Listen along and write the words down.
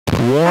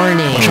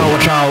Warning.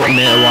 Watch out,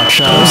 man.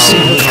 Watch out.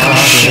 Proceed with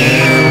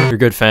caution. You're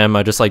good, fam.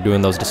 I just like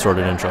doing those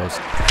distorted intros.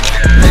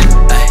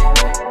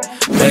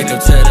 Wake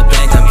up to the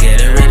bank, I'm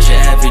getting richer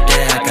every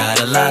day. I got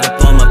a lot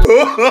up on my.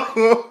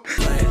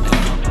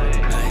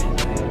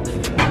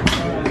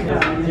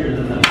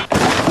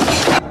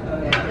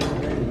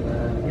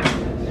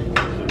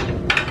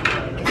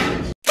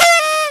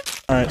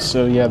 Alright,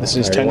 so yeah, this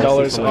is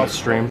 $10 off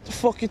stream. What the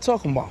fuck you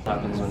talking about?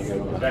 Happens when you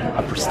go to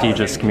a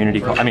prestigious community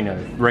college. I mean, a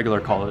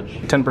regular college.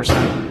 10%.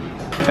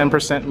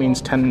 10%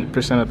 means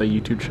 10% of the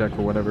YouTube check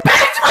or whatever.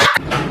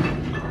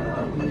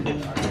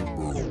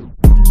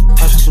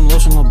 Touching some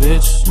lotion, little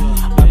bitch.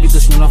 I beat the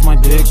skin off my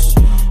dick.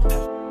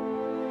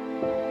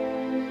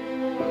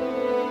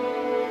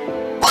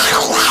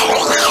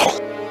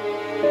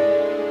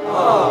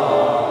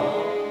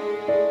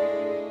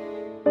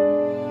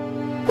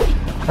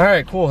 All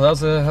right, cool. That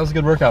was a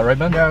good workout, right,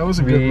 Ben? Yeah, it was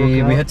a good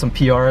workout. We hit some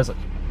PRs.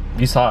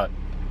 You saw it.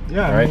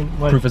 Yeah, right. I mean,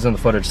 like, proof is in the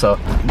footage. So,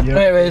 yeah.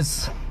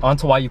 Anyways, on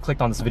to why you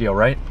clicked on this video,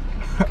 right?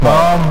 It's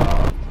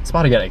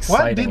about to get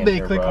exciting. What did they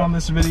here, click bro. on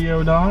this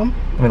video, Dom?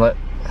 I mean,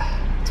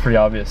 it's pretty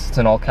obvious. It's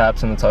in all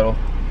caps in the title.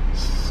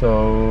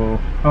 So.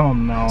 Oh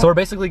no. So we're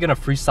basically gonna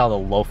freestyle the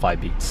lo-fi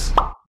beats.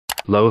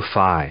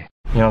 Lo-fi.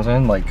 You know what I'm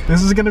saying? Like.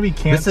 This is gonna be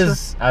cancer.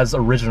 This is as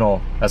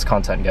original as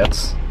content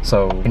gets.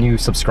 So can you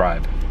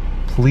subscribe,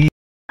 please?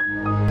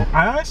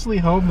 I honestly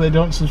hope they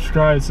don't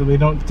subscribe so they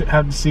don't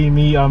have to see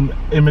me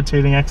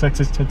imitating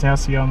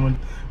XXXTentacion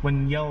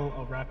when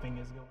yell rapping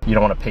is going. You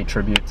don't want to pay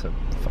tribute to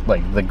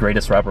like the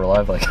greatest rapper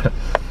alive, like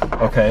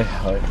okay.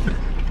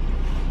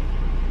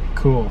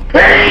 Cool.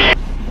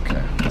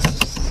 Okay.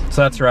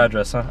 So that's your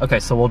address, huh?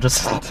 Okay, so we'll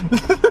just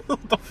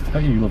oh,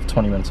 you live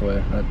 20 minutes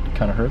away. That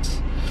kind of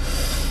hurts.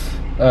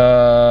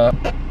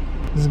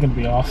 This is gonna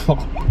be awful.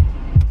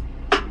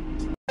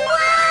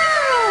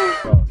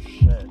 Oh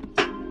shit.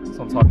 That's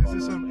what I'm talking about.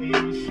 This is some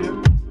 80s shit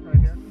right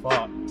here.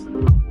 Fuck.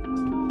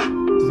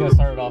 Who's gonna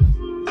start it off?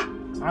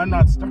 I'm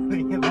not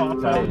starting it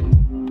off. Hey,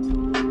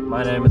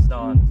 my name is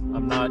Don.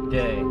 I'm not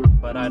gay,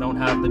 but I don't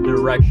have the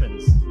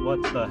directions.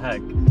 What the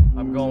heck?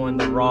 I'm going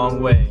the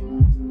wrong way.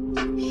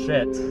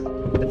 Shit.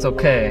 It's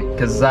okay,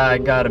 cause I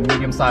got a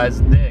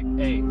medium-sized dick.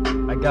 Hey,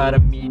 I got a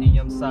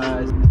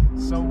medium-sized.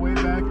 So way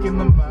back in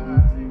the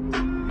mind.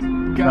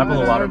 Rap a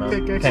little louder,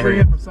 man. Can't hear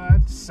you. From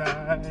side to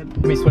side.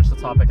 Let me switch the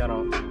topic. I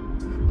don't.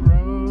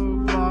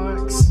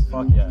 Roblox.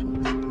 Fuck yeah.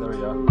 There we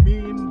go.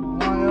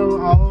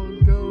 Meanwhile, I'll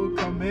go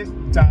commit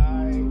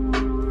die.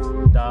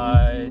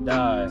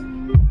 Die.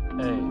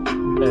 Hey.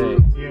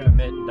 Yeah.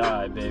 Commit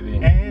die, baby.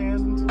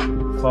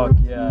 And fuck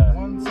yeah.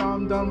 once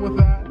I'm done with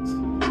that,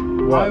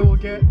 What? I will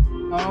get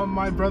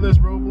my brother's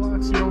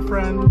Roblox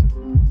girlfriend.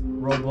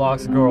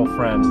 Roblox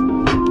girlfriend.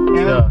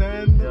 And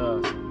then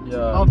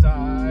Yeah. I'll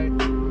die.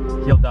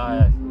 He'll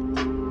die.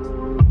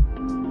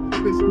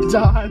 It's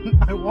done.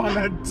 I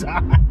wanna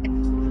die.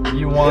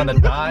 You wanna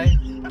die?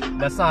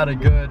 That's not a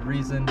good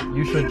reason.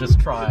 You should just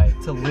try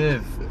to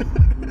live.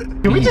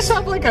 Can we just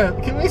have like a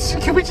can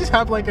we just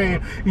have like a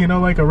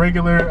like a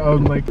regular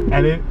like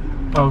edit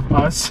of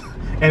us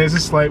and it's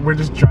just like we're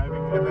just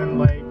driving and then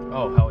like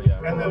Oh hell yeah.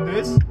 and then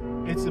it's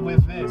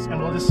with this and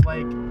we'll just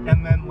like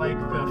and then like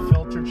the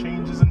filter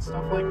changes and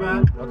stuff like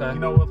that. Okay. You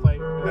know, with like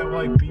that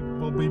will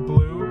be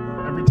blue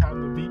every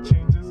time the beat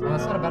changes. Oh,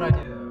 that's not a bad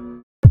idea.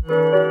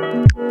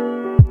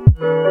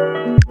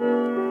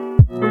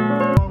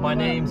 My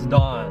name's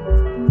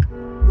Don.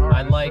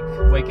 I like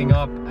waking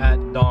up at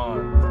dawn.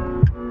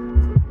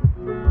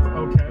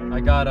 Okay. I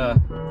got a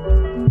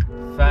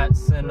fat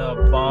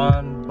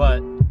Cinnabon,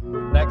 but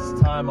next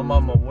time I'm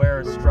gonna wear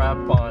a strap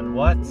on.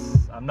 What?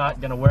 I'm not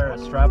gonna wear a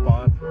strap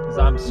on because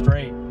I'm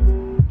straight.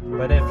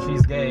 But if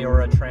she's gay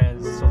or a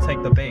trans, she'll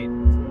take the bait.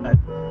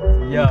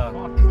 Yeah.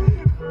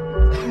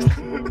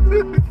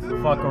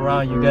 Fuck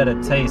around, you get a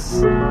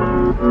taste.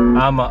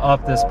 I'ma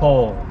up this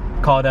pole.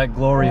 Call that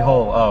glory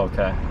hole. Oh,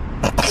 okay.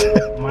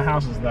 My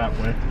house is that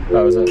way.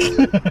 That was it.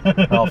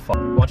 Oh, fuck.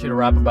 I want you to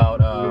rap about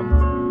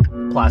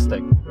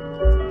plastic.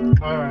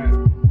 Alright.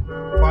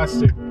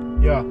 Plastic.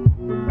 Yeah.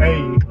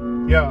 Hey.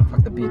 Yeah.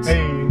 Fuck the beats.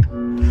 Hey.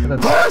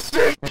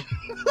 Plastic!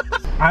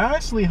 I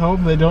honestly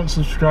hope they don't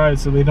subscribe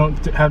so they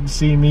don't have to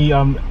see me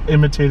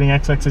imitating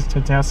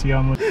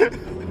XXXTentacion.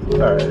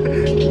 Alright.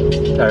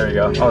 There you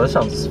go. Oh, this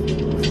sounds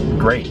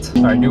great.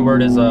 Alright, new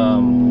word is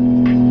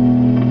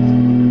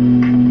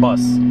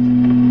bus.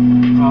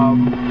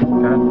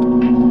 Okay.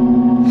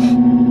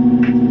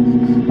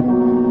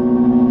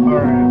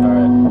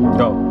 Alright,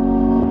 go.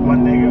 One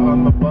nigga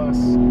on the bus,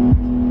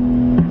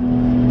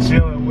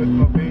 chilling with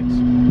my bitch.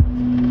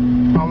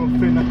 I'm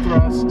finna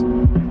thrust.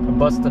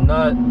 Bust a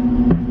nut.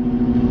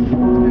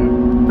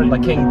 Yeah.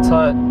 Like King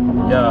Tut.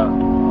 Yeah.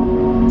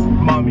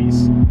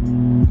 Mummies.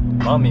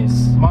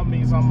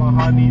 Mummies on my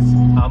honeys.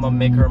 I'ma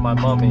make her my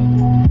mummy.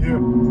 Yeah.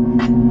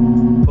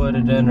 Put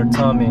it in her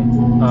tummy.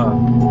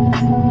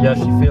 Yeah,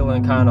 she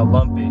feeling kinda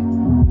lumpy.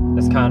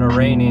 It's kinda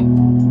rainy.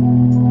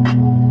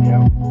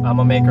 Yeah.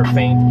 I'ma make her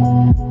faint.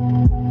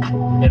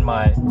 In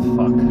my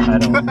fuck, I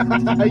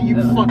don't. You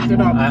fucked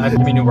it up.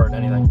 Give me a new word,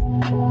 anything.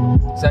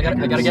 See, I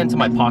gotta get into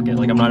my pocket.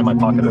 Like I'm not in my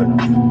pocket right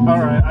now. All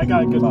right, I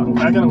got a good one.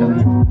 I got a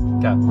word.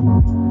 Okay.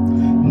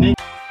 Nick.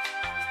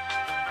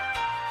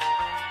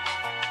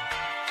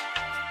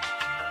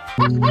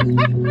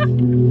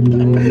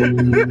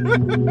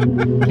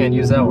 Can't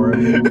use that word.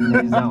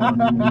 Can't use that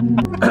one.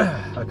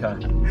 Okay.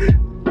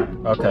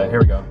 Okay, here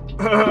we go.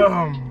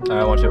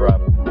 I want you to rap.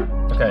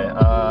 Okay,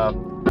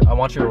 I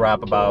want you to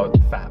rap about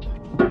FAP.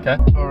 Okay?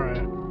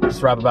 Alright.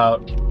 Just rap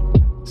about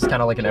just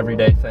kind of like an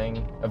everyday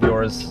thing of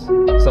yours.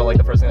 So like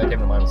the first thing that came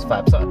to mind was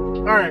FAP set.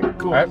 Alright,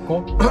 cool. Alright,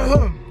 cool.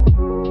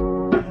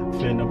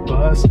 Finna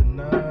bust a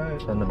nut.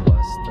 Finna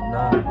bust a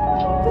nut.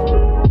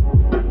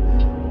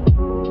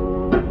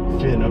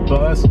 Finna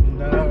bust a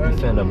nut.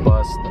 Finna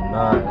bust a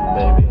nut,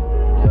 baby.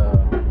 Yeah.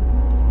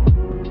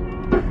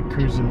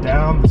 Cruising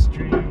down the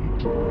street.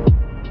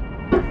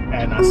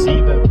 And I see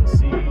the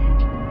pussy.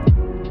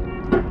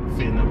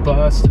 Finna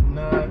bust a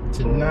nut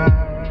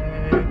tonight.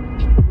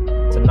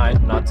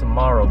 Tonight, not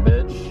tomorrow,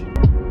 bitch.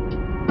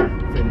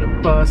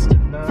 Finna bust a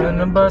nut.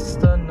 Finna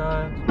bust a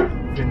nut.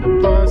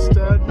 Finna bust a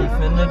nut. He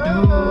finna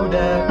do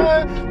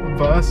that.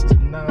 Bust a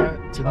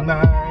nut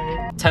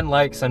tonight. 10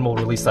 likes and we'll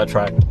release that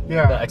track.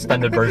 Yeah. The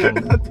extended version.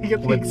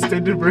 The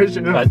extended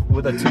version.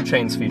 With a 2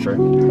 Chainz feature.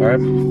 Alright?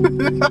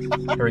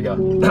 Here we go.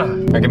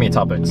 Alright, give me a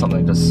topic,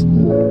 something just...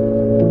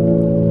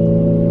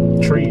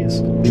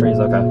 Trees. Trees,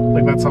 okay.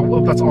 Like that's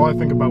all I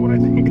think about when I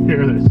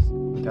hear this.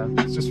 Okay.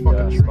 It's just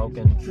fucking trees.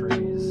 Smoking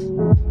trees.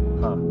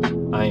 Huh.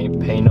 I ain't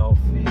pay no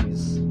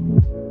fees.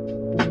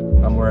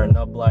 I'm wearing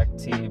a black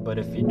tee, but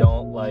if you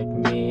don't like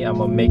me,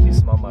 I'ma make you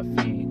smell my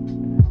feet.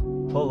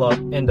 Pull up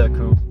in the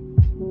coupe.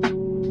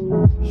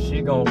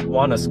 She gon'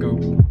 wanna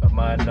scoop of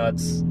my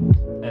nuts,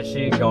 and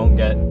she gon'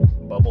 get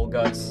bubble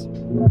guts.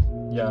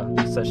 Yeah,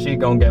 so she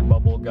gon' get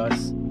bubble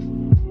guts.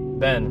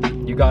 Ben,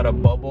 you got a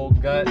bubble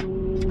gut?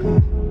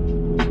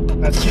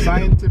 That's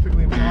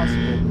scientifically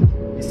impossible.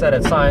 He said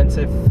it's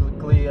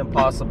scientifically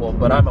impossible,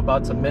 but I'm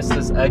about to miss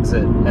this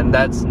exit, and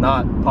that's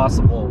not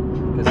possible,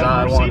 because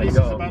I want to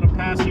go. Is about to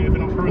pass you if you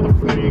don't hurry the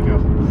fuck. There you go.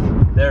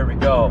 There we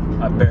go.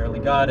 I barely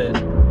got it.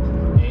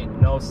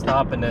 Ain't no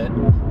stopping it.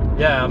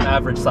 Yeah, I'm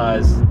average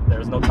size.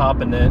 There's no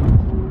topping it.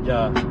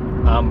 Yeah,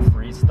 I'm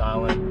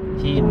freestyling.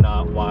 He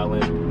not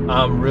wildin'.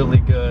 I'm really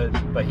good,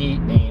 but he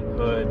ain't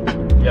hood.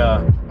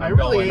 Yeah, I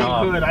really ain't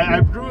hood.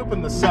 I grew up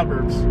in the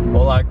suburbs.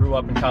 Well, I grew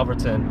up in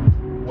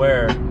Calverton,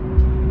 where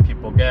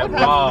people get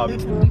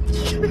robbed.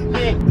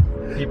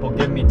 People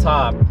give me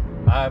top.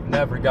 I've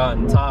never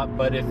gotten top,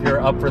 but if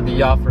you're up for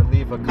the offer,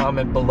 leave a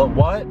comment below.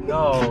 What?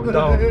 No,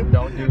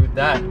 don't do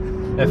that.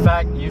 In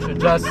fact, you should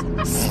just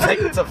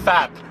stick to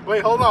FAP.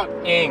 Wait, hold on.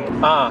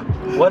 Ing.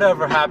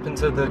 Whatever happened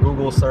to the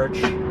Google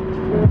search?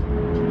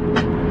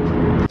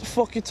 What the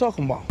fuck you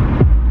talking about?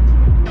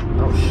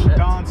 Oh shit.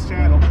 Don's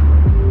channel.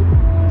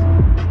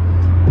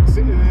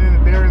 Sitting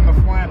there in the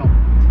flannel.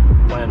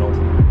 Flannel.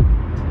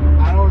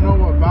 I don't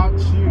know about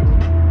you.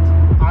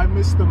 I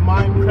miss the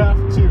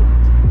Minecraft too.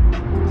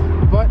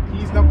 But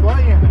he's not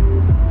playing it.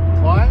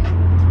 Why?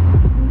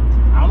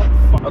 I don't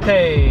fuck.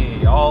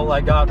 Okay, all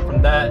I got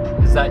from that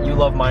is that you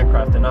love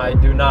Minecraft and I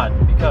do not,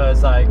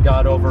 because I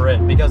got over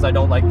it, because I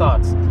don't like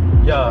thoughts.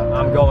 Yeah,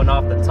 I'm going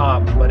off the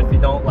top, but if you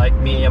don't like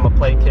me, I'ma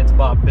play Kids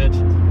Bop, bitch.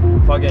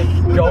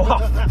 Fucking go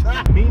off.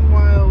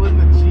 Meanwhile, in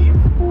the Jeep,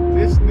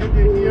 this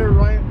nigga here,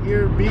 right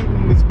here,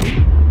 beating his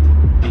meat.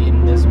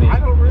 Beating this meat. I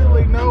don't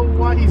really know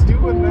why he's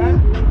doing that,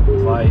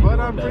 Why but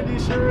I'm pretty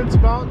sure it's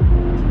about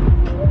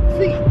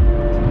feet.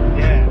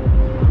 Yeah.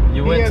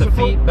 You into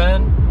feet,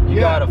 Ben? You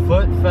got a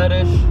foot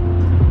fetish?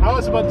 I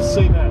was about to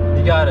say that.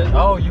 You got it.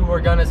 Oh, you were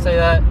gonna say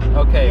that?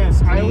 Okay. Yes,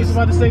 please, I was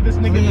about to say this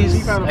nigga in the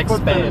Jeep had a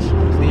foot fetish.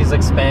 Please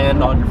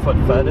expand on your foot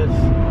fetish.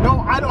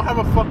 No, I don't have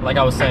a foot. Like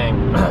I was saying,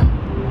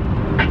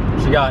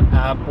 she got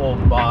apple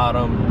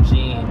bottom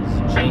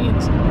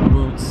jeans,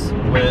 boots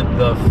with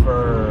the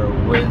fur,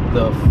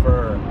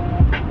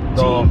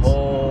 The Jeans.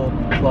 whole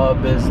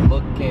club is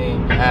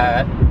looking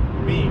at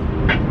Me.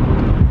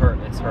 her.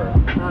 It's her.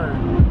 Her.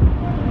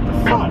 The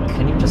fuck?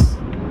 Can you just...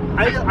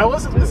 I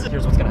wasn't listening.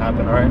 Here's what's gonna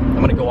happen, alright? I'm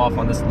gonna go off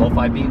on this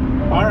lo-fi beat.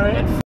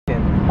 Alright.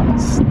 And fucking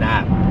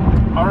snap.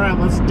 Alright,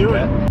 let's do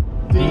it.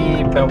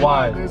 Deep and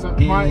wide.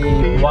 Deep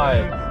and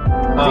wide.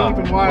 Deep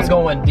and wide. What's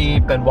going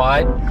deep and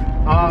wide?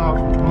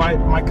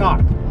 My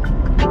cock.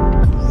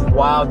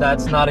 Wow,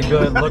 that's not a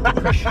good look at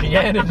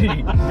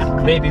Christianity.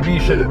 Maybe we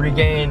should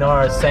regain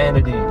our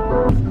sanity.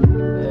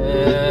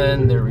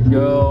 And there we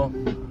go.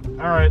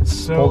 Alright,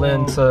 so... Pulled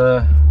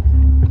into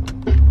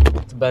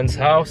Ben's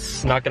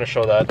house. Not gonna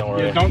show that, don't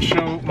worry. Yeah, don't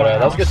show But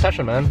that was a good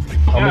session, man.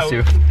 I'll miss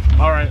you.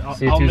 Alright,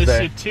 See you I'll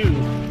Tuesday. miss you too.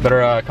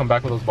 Better come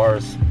back with those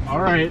bars.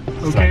 Alright,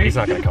 okay. He's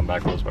not gonna come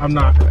back with those bars. I'm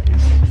not.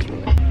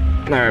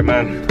 Alright,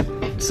 man.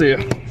 See ya.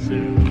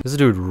 This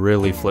dude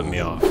really flipped me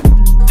off.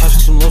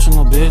 Passion some lotion,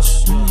 little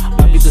bitch.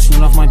 I beat the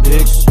skin off my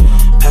dick.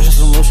 Passion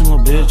some lotion,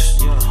 little bitch.